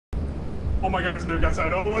Oh my god, there's a mimic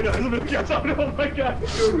outside. Oh my god, there's a mimic outside. Oh my god.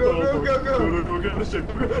 Go, go, go, go, go. Go get this shit.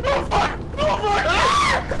 Oh fuck! Oh fuck!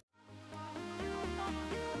 Ah!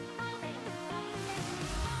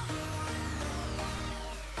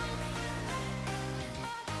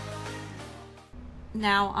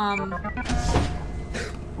 Now,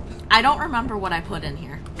 I don't remember what I put in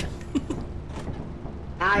here.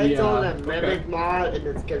 I told a mimic mod and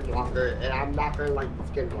the skinwalker, and I'm not gonna like the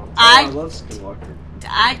skinwalker. I love skinwalker.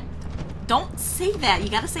 I don't say that. You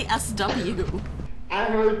gotta say SW. I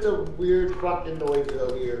heard some weird fucking noises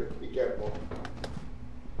over here. Be careful.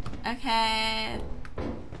 Okay.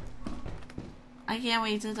 I can't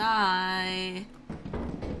wait to die.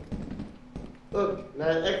 Look,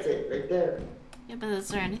 that exit right there. Yeah, but is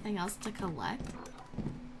there anything else to collect?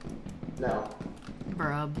 No.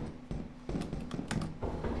 Brub.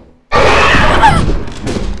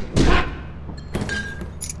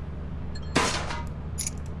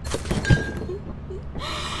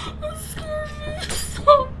 That scared me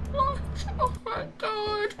so much. Oh my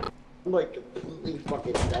god. I'm like completely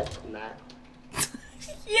fucking dead from that.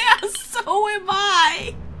 Yeah, so am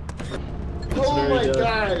I. Oh my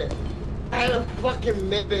god. I had a fucking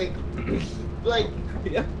mimic. Like,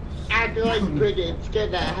 acting like Bridget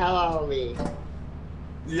scared the hell out of me.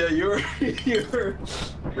 Yeah, you're in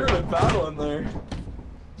a battle in there.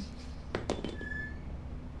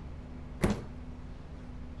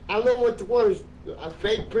 I don't know what's worse, a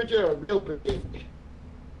fake Bridget or a real Bridget.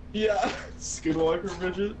 Yeah, skinwalker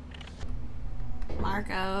Bridget.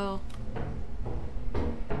 Marco.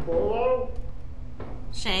 Polo?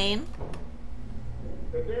 Shane.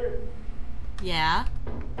 Bridget? Yeah.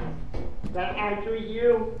 Is that actually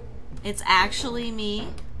you? It's actually me.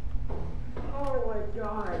 Oh my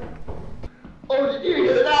god. Oh, did you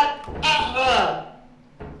hear that?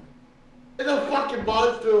 There's a fucking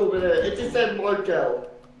monster over there. It just said Marco.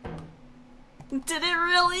 Did it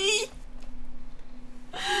really?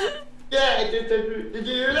 Yeah, it just said, did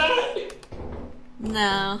you hear that?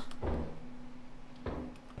 No.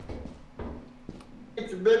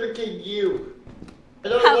 It's mimicking you. I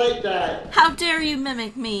don't like that. How dare you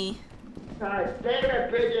mimic me? God damn it,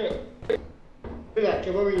 Bridget. Yeah,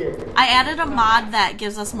 come over here. I added a mod that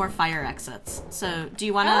gives us more fire exits. So, do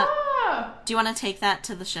you wanna take that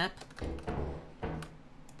to the ship?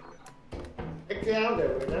 Get down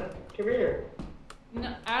there, Rena. Come here.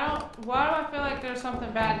 No, I don't. Why do I feel like there's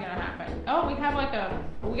something bad gonna happen? Oh, we have like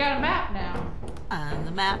we got a map now. On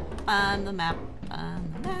the map, on the map,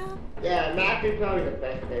 on the map. Yeah, map is probably the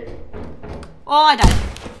best thing. Oh, I died.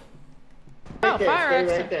 Oh, There, fire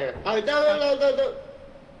stay exit. right there. Oh, no.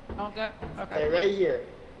 Don't go. Okay. Hey, right here.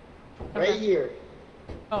 Right Okay. here.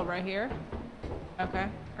 Oh, right here. Okay.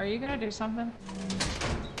 Are you gonna do something?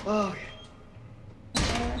 Oh.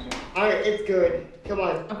 Alright, it's good. Come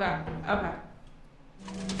on. Okay. Okay.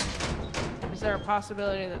 Is there a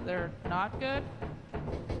possibility that they're not good?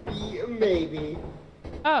 Yeah, maybe.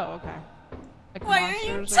 Oh, okay. Like Why are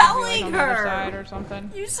you monsters are gonna be, like, telling on the other her? side or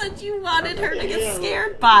something? You said you wanted her to get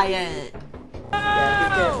scared by it. Yeah,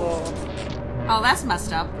 be careful. Oh, that's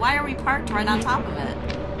messed up. Why are we parked right on top of it?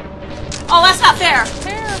 Oh, that's not fair!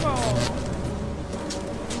 Terrible!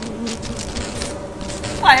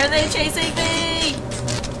 Why are they chasing me?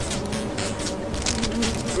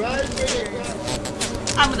 Run, Bridget,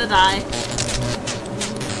 run. I'm gonna die.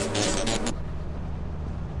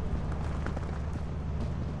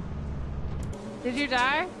 Did you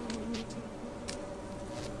die?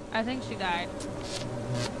 I think she died.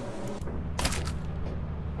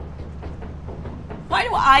 Why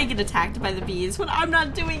do I get attacked by the bees when I'm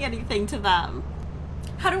not doing anything to them?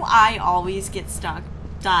 How do I always get stuck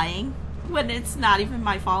dying when it's not even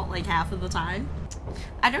my fault like half of the time?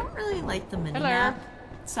 I don't really like the mini-map,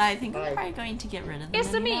 so I think I'm probably going to get rid of the It's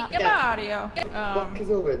the mini-map. meat. Get my audio. Fuck is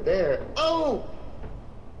over there? Oh!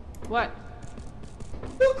 What?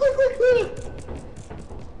 Look, look!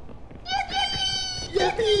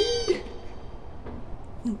 Yippee!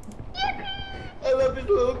 I love this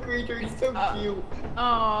little creature, he's so cute.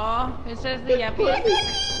 Aww, it says the It's yuppie.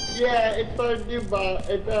 fun. Yeah, it's a new mod.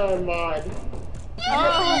 It's a mod.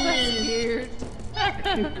 Oh, that's cute. I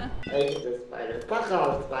hate this spider. Fuck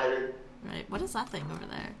off, spider. Right, what is that thing over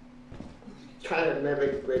there? Trying to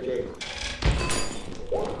mimic Bridget.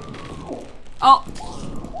 Oh!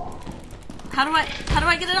 How do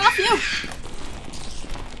I get it off you?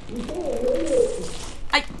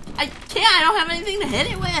 I can't, I don't have anything to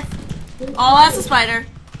hit it with. Oh, that's a spider.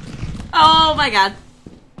 Oh my god.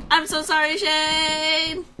 I'm so sorry,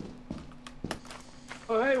 Shane.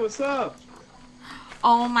 Oh, hey, what's up?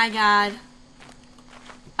 Oh my god.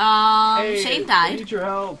 Hey, Shane I died. need your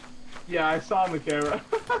help. Yeah, I saw on the camera.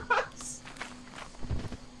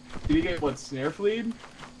 Did you get what, snare fleed?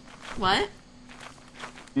 What?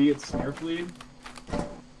 Did you get snare fleed?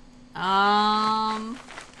 I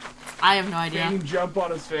have no idea. Thing jump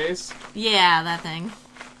on his face? Yeah, that thing.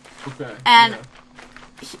 Okay. And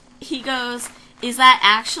yeah. he goes, "Is that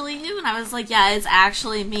actually you?" And I was like, "Yeah, it's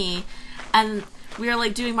actually me." And we were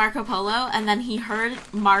like doing Marco Polo, and then he heard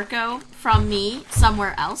Marco from me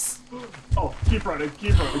somewhere else. Oh, keep running,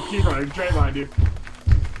 keep running, keep running. Straight behind you.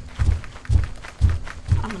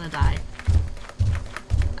 I'm gonna die.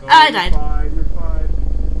 Oh, I died. Fine, you're fine.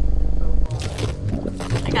 So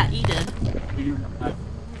fine. I got eaten. You're not.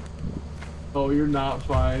 Oh, you're not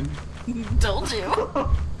fine. Told you.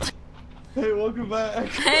 Hey, welcome back.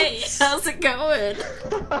 Hey, how's it going?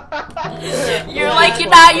 You're like,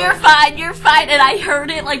 you're fine, and I heard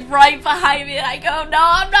it like right behind me, and I go, no,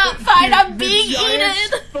 I'm not fine, I'm being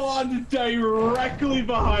eaten. Spawned directly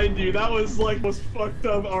behind you. That was like the most fucked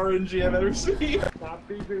up RNG I've ever seen. Stop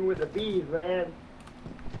beefing with the bees, man.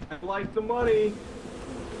 I like the money.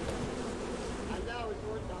 I know it's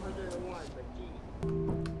worth 101, but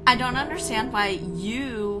geez. I don't understand why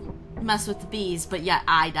you mess with the bees, but yet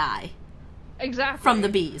I die Exactly. from the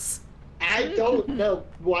bees. I don't know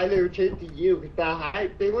why they were chasing you, because the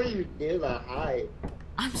height, they weren't even near the height.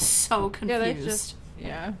 I'm so confused. Yeah, they just.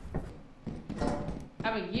 Yeah.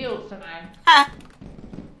 Have a yield tonight. Ha!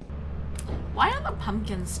 Why are the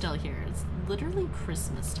pumpkins still here? It's literally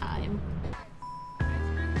Christmas time.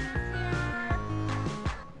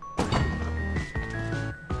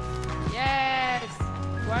 Yes!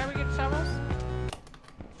 Why are we getting shovels?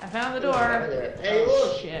 I found the door. Hey, Oh,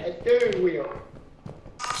 look, shit. a steering wheel.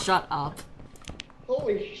 Shut up.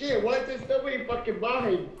 Holy shit, why is there so many fucking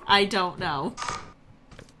mines? I don't know.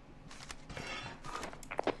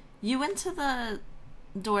 You went to the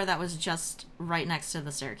door that was just right next to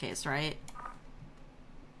the staircase, right?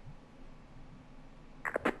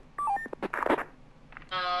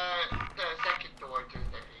 The second door to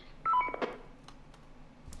the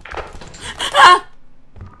Ah!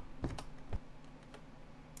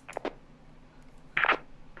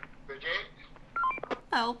 Bridget?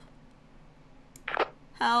 Help.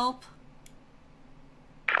 Help.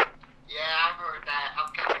 Yeah, I heard that.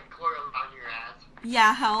 I'm getting coiled on your ass.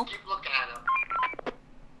 Yeah, help. Keep looking at him.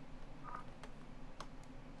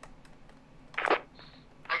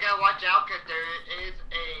 I gotta watch out because there is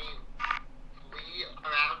a flea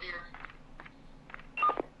around here.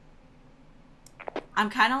 I'm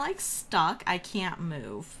kind of like stuck. I can't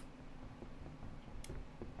move.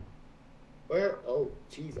 Where? Oh,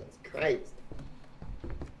 Jesus Christ.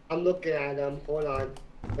 I'm looking at him. Hold on.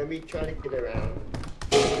 Let me try to get around.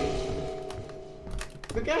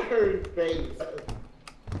 Look at her face.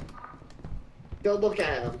 Don't look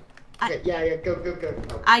at him. Okay, yeah, go.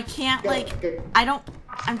 I can't, Go, like, go. I don't,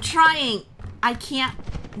 I'm trying. I can't,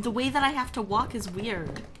 the way that I have to walk is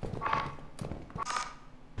weird.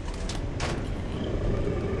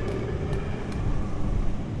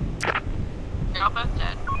 You're almost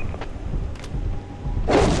dead.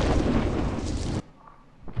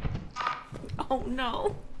 Oh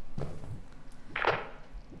no.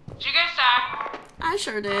 Did you guys die? I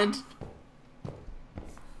sure did.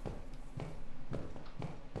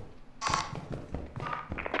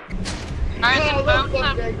 Alright, How then the vote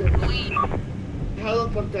fuck did I do to that? leave. How the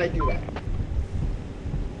fuck did I do that?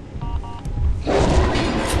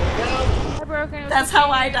 I broke it. That's how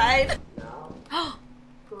I died. No.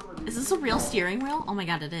 Is this a real steering wheel? Oh my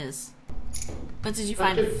god, it is. But did you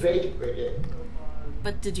Fucking find, fake Bridget.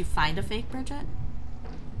 but did you find a fake Bridget?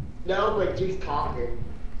 No, but she's talking.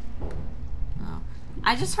 Oh.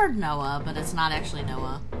 I just heard Noah, but it's not actually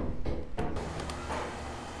Noah.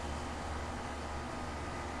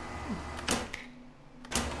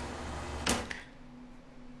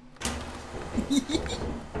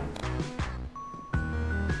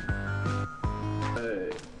 Hey.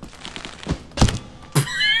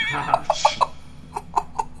 Ouch.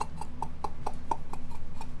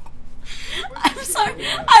 I'm sorry.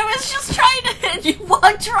 I was just trying to hit you.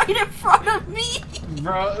 Walked right in front of me.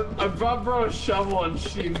 Bro, I brought bro a shovel and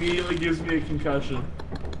she immediately gives me a concussion.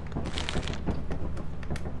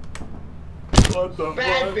 What the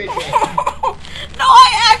Bad fuck? Bridget. No,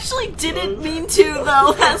 I actually didn't mean to,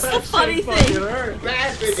 though. That's the That funny shit fucking thing. hurt.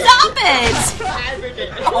 Bad Bridget. Stop it! Bad Bridget.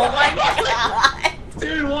 Oh my god.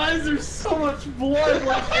 Dude, why is there so much blood?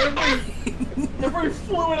 Like every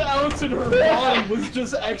fluid ounce in her body was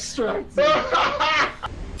just extracted.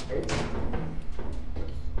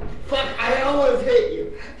 Fuck, I almost hit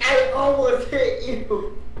you. I almost hit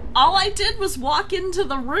you. All I did was walk into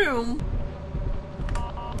the room.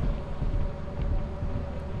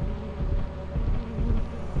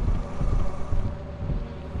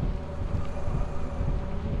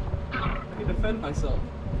 defend myself.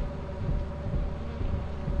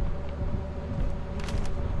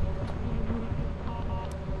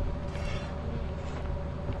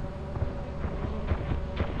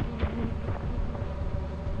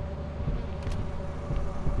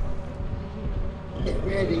 Get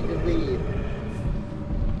ready to leave.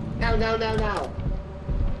 Now, now, now, now.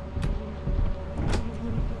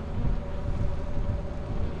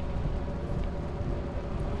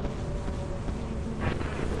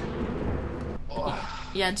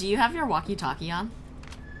 Yeah, do you have your walkie-talkie on?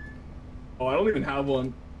 Oh, I don't even have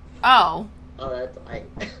one. Oh. Oh, that's right.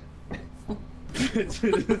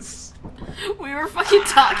 It's- We were fucking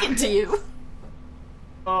talking to you.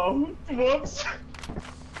 Oh, whoops.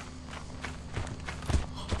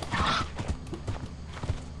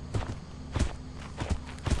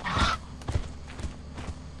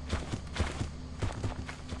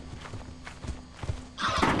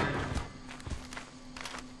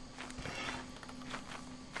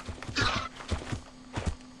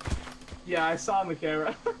 Yeah, I saw on the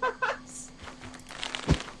camera.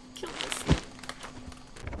 Kill this.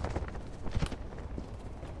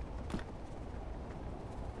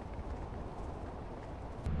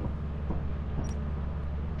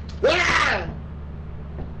 Ah!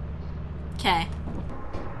 Okay.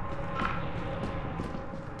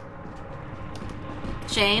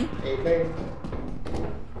 Shane? Hey, babe.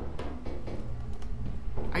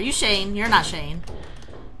 Are you Shane? You're not Shane.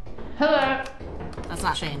 Hello. That's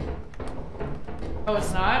not Shane. Oh,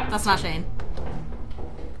 it's not? That's not Shane.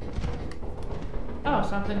 Oh,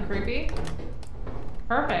 something creepy?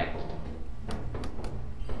 Perfect.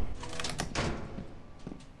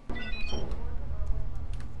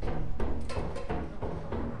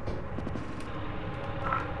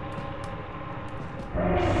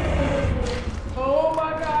 Oh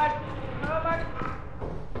my god! Oh my god!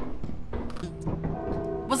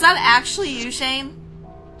 Was that actually you, Shane?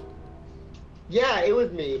 Yeah, it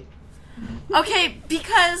was me. Okay,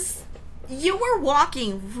 because you were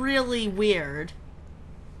walking really weird.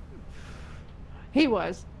 He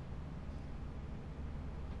was.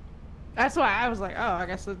 That's why I was like, oh, I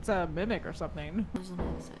guess it's a mimic or something. There's an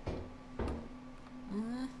exit.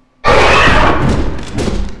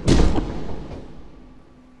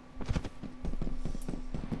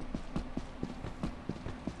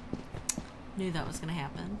 Knew that was gonna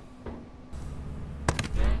happen.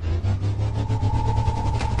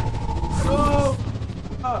 Oh!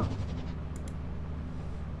 Oh!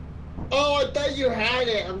 Oh, I thought you had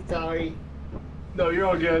it. I'm sorry. No, you're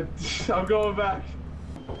all good. I'm going back.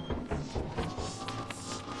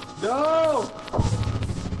 No!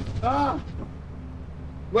 Ah!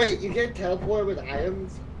 Wait, you can teleport with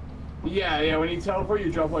items? Yeah, when you teleport,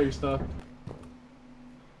 you drop all your stuff.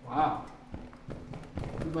 Wow.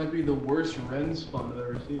 This might be the worst Ren spawn I've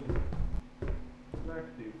ever seen. It's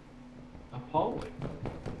actually appalling.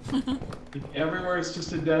 Like, everywhere is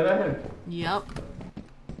just a dead end. Yep.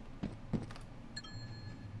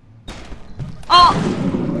 Oh!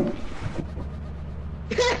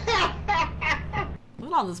 Look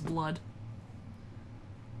at all this blood.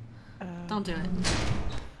 Don't do it.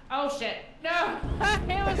 Oh shit. No!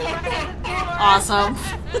 It was right at the door! Awesome.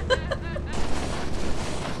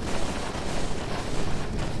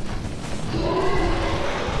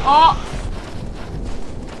 Oh!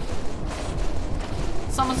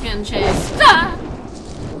 Someone's getting chased. Ah!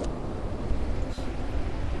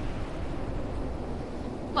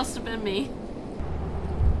 Must have been me.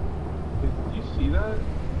 Did you see that?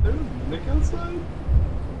 There was Nick outside?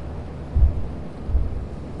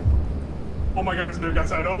 Oh my god, there's a Nick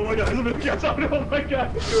outside! Oh my god, there's a Nick outside! Oh my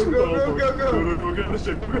god! Go, go, go, go, go! Go, get this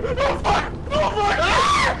shit! Oh fuck! Oh fuck!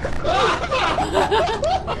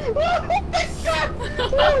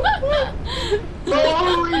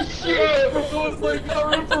 Holy shit! It was like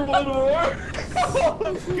not room for one more!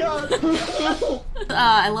 Oh god!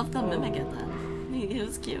 I love the mimic at that. He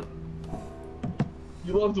was cute.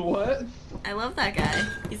 You loved what? I love that guy.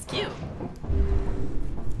 He's cute.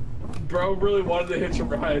 Bro really wanted to hitch a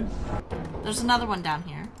ride. There's another one down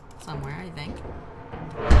here somewhere, I think.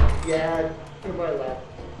 Yeah, to my left.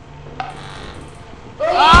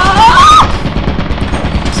 Oh!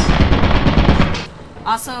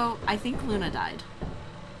 Also, I think Luna died.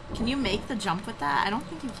 Can you make the jump with that? I don't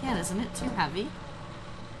think you can. Isn't it too heavy?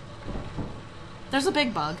 There's a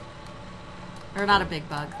big bug. Or not a big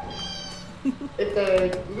bug. It's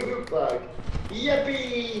a little bug.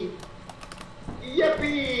 Yippee!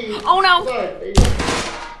 Yippee! Oh no!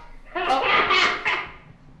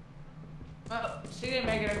 Well, she didn't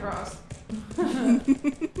make it across. I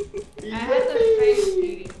Yippee! had the face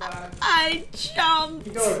eating bug. I jumped!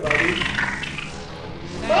 Keep going, buddy.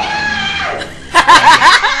 Ah!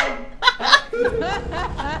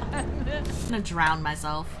 I'm gonna drown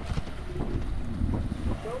myself.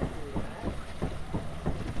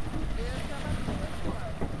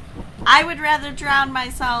 I would rather drown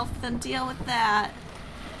myself than deal with that.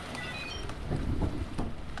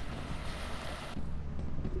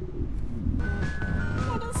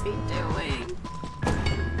 What is he doing?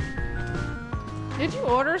 Did you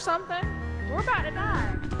order something? We're about to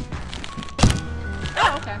die.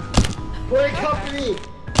 Oh, okay. For the company!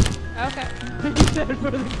 Okay. You said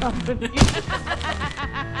for the company.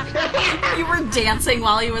 You were dancing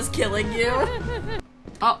while he was killing you.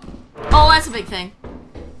 Oh. Oh, that's a big thing.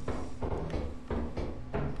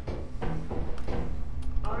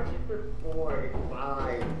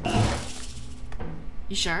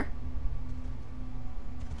 You sure?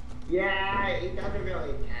 Yeah, he doesn't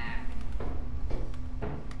really attack.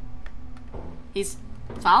 He's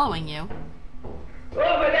following you. Oh,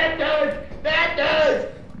 but that does! That does!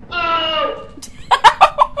 Oh!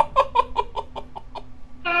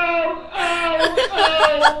 Oh! Oh!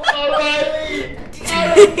 Oh! O'Reilly!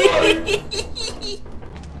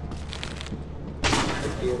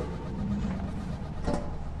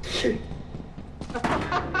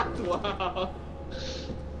 Wow.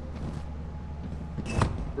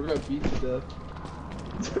 We're gonna beat you to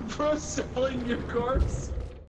death. Bro, selling your corpse?